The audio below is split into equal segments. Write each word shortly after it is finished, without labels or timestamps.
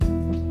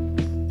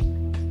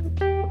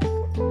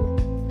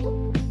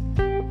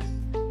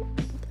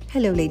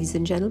Hello, ladies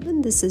and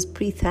gentlemen. This is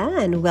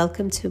Preetha, and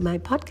welcome to my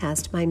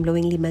podcast,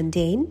 Mind-Blowingly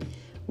Mundane,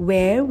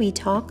 where we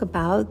talk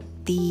about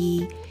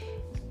the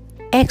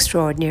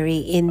extraordinary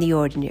in the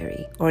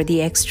ordinary, or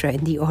the extra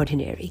in the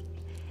ordinary.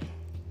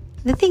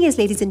 The thing is,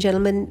 ladies and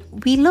gentlemen,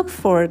 we look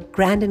for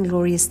grand and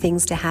glorious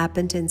things to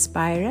happen to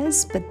inspire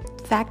us, but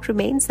fact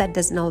remains that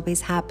doesn't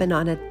always happen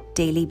on a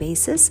daily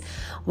basis.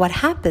 What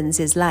happens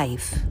is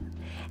life.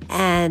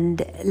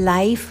 And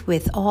life,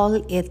 with all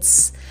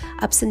its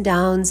ups and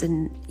downs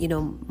and,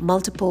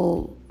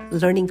 multiple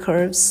learning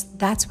curves,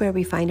 that's where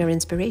we find our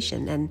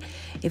inspiration. And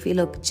if we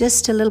look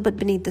just a little bit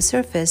beneath the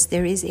surface,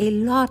 there is a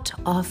lot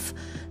of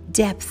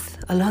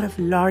depth, a lot of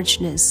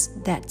largeness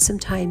that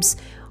sometimes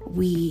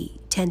we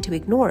tend to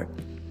ignore,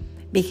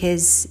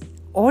 because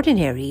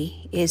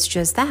ordinary is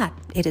just that.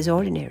 It is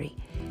ordinary.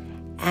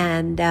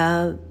 And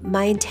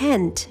my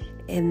intent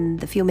in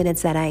the few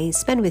minutes that I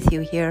spend with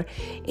you here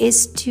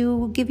is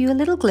to give you a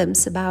little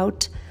glimpse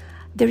about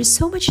there is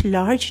so much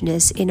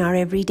largeness in our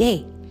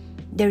everyday.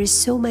 There is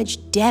so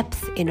much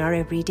depth in our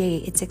everyday.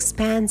 It's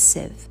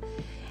expansive.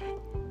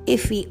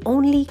 If we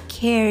only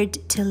cared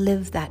to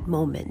live that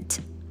moment.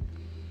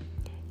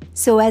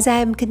 So as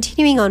I'm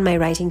continuing on my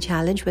writing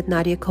challenge with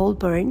Nadia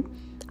Colburn,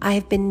 I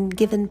have been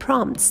given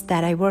prompts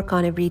that I work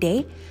on every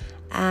day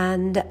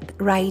and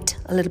write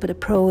a little bit of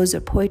prose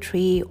or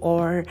poetry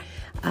or,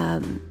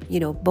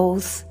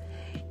 both.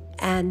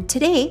 And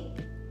today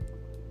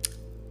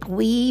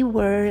we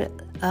were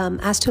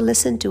asked to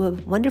listen to a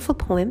wonderful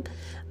poem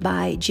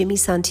by Jimmy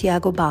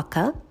Santiago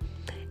Baca.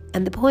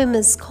 And the poem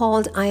is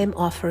called I Am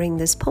Offering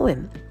This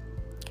Poem.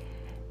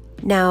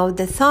 Now,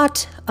 the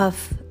thought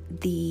of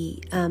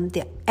the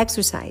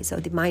exercise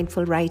of the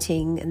mindful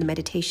writing and the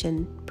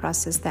meditation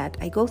process that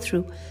I go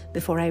through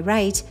before I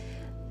write,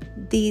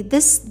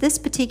 this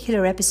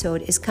particular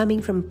episode is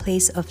coming from a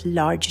place of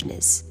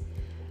largeness.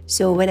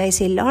 So when I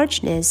say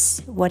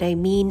largeness, what I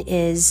mean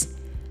is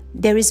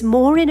there is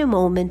more in a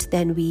moment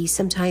than we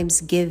sometimes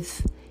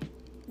give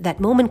that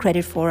moment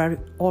credit for,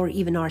 or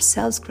even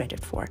ourselves credit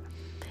for.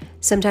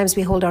 Sometimes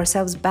we hold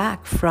ourselves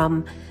back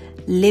from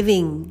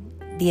living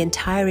the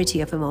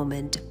entirety of a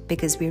moment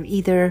because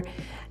we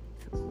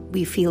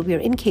feel we're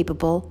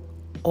incapable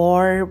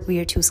or we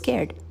are too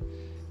scared.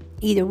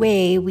 Either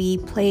way, we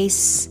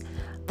place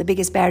the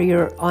biggest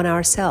barrier on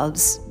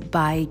ourselves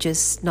by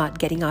just not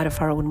getting out of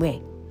our own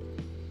way.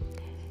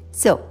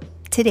 So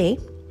today,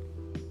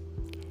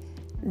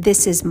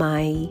 this is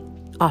my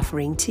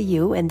offering to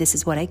you, and this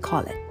is what I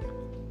call it.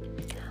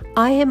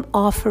 I am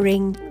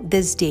offering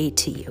this day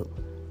to you.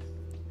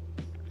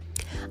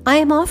 I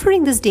am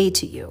offering this day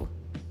to you,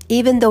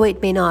 even though it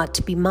may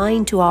not be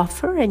mine to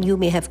offer and you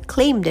may have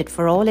claimed it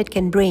for all it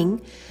can bring.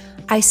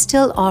 I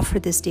still offer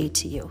this day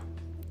to you.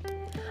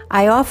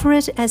 I offer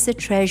it as the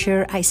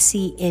treasure I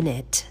see in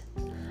it.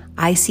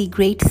 I see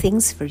great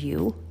things for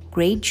you,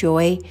 great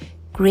joy,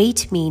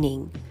 great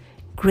meaning,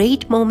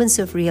 great moments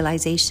of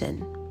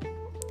realization.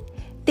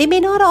 They may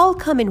not all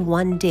come in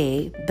one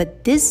day,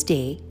 but this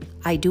day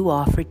I do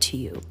offer to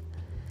you.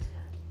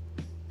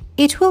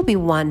 It will be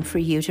one for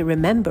you to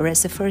remember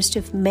as the first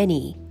of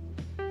many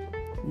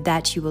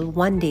that you will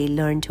one day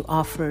learn to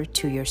offer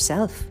to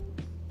yourself.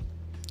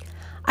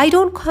 I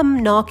don't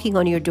come knocking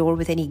on your door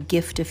with any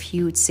gift of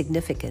huge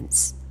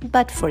significance,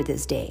 but for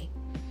this day.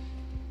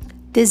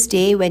 This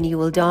day when you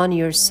will don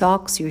your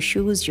socks, your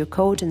shoes, your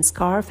coat and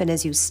scarf, and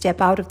as you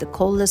step out of the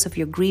coldness of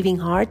your grieving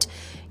heart,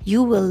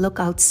 you will look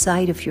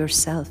outside of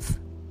yourself.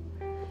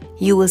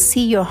 You will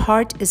see your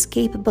heart is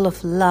capable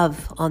of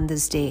love on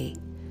this day.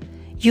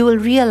 You will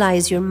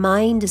realize your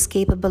mind is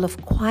capable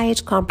of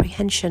quiet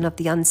comprehension of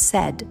the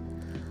unsaid.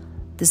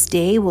 This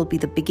day will be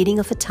the beginning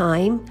of a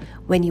time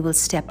when you will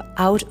step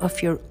out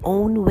of your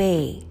own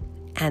way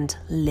and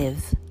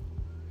live.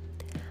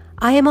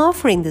 I am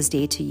offering this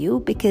day to you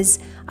because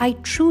I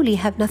truly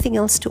have nothing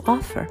else to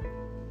offer.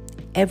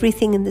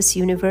 Everything in this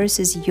universe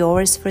is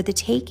yours for the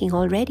taking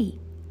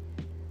already.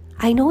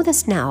 I know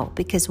this now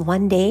because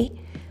one day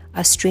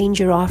a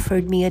stranger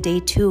offered me a day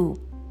too.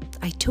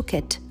 I took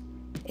it.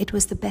 It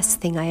was the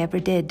best thing I ever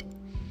did.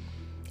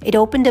 It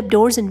opened up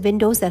doors and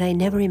windows that I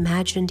never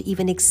imagined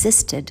even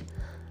existed,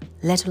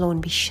 let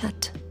alone be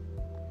shut.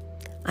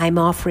 I'm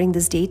offering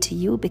this day to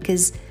you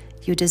because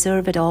you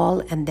deserve it all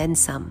and then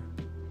some.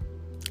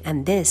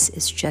 And this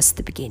is just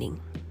the beginning.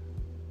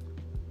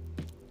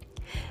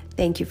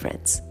 Thank you,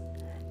 friends.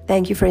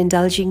 Thank you for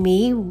indulging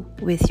me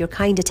with your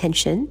kind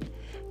attention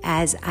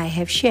as I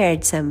have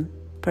shared some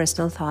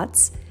personal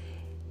thoughts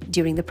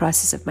during the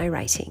process of my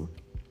writing.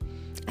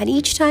 And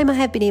each time I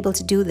have been able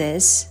to do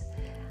this,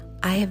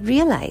 I have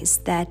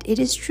realized that it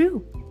is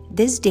true.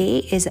 This day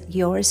is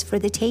yours for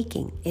the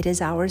taking. It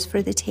is ours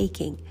for the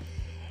taking.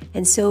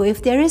 And so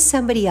if there is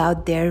somebody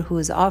out there who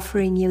is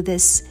offering you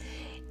this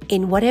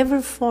in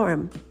whatever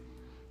form,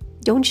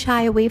 don't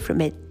shy away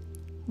from it.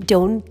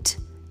 Don't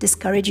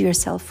discourage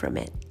yourself from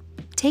it.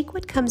 Take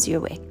what comes your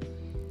way.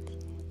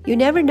 You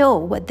never know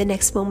what the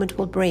next moment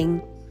will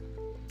bring.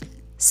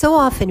 So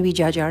often we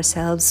judge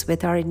ourselves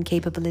with our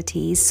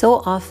incapabilities. So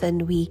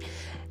often we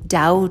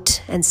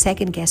doubt and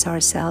second guess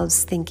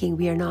ourselves, thinking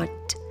we're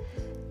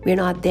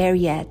not there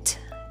yet.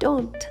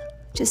 Don't.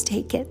 Just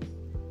take it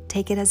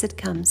as it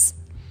comes.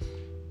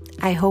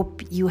 I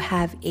hope you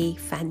have a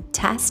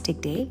fantastic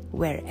day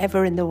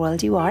wherever in the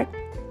world you are.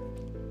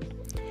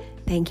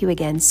 Thank you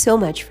again so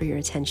much for your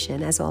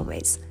attention, as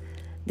always.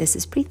 This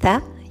is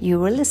Preetha. You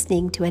were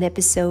listening to an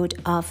episode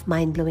of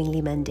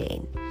Mind-Blowingly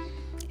Mundane.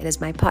 It is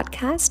my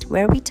podcast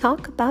where we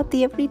talk about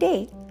the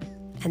everyday.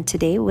 And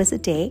today was a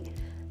day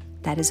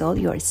that is all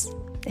yours.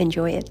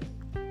 Enjoy it.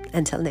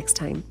 Until next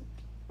time.